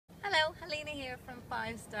Hello, Helena here from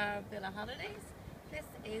 5-Star Villa Holidays. This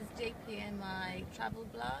is JP and my travel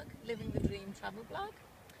blog, Living the Dream travel blog.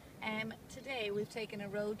 Today we've taken a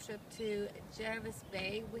road trip to Jervis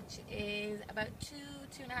Bay, which is about two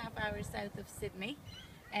and a half hours south of Sydney.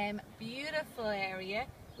 Beautiful area.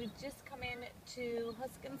 We've just come in to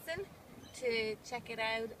Huskisson to check it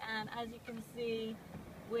out, and as you can see,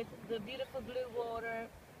 with the beautiful blue water,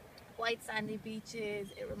 white sandy beaches,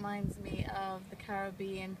 it reminds me of the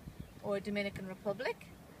Caribbean or Dominican Republic.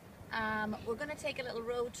 We're going to take a little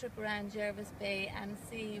road trip around Jervis Bay and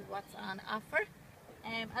see what's on offer.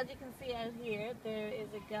 As you can see out here, there is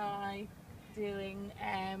a guy doing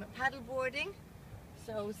paddle boarding.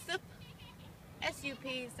 So SUP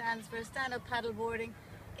stands for stand-up paddle boarding.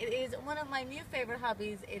 It is one of my new favourite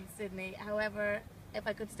hobbies in Sydney. However, if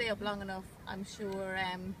I could stay up long enough, I'm sure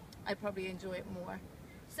I'd probably enjoy it more.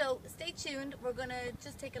 So stay tuned. We're going to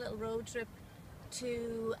just take a little road trip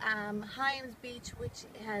to Hyams Beach, which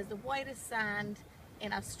has the whitest sand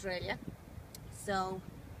in Australia. So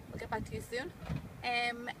we'll get back to you soon.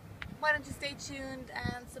 Why don't you stay tuned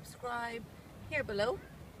and subscribe here below,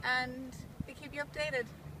 and we'll keep you updated.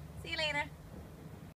 See you later.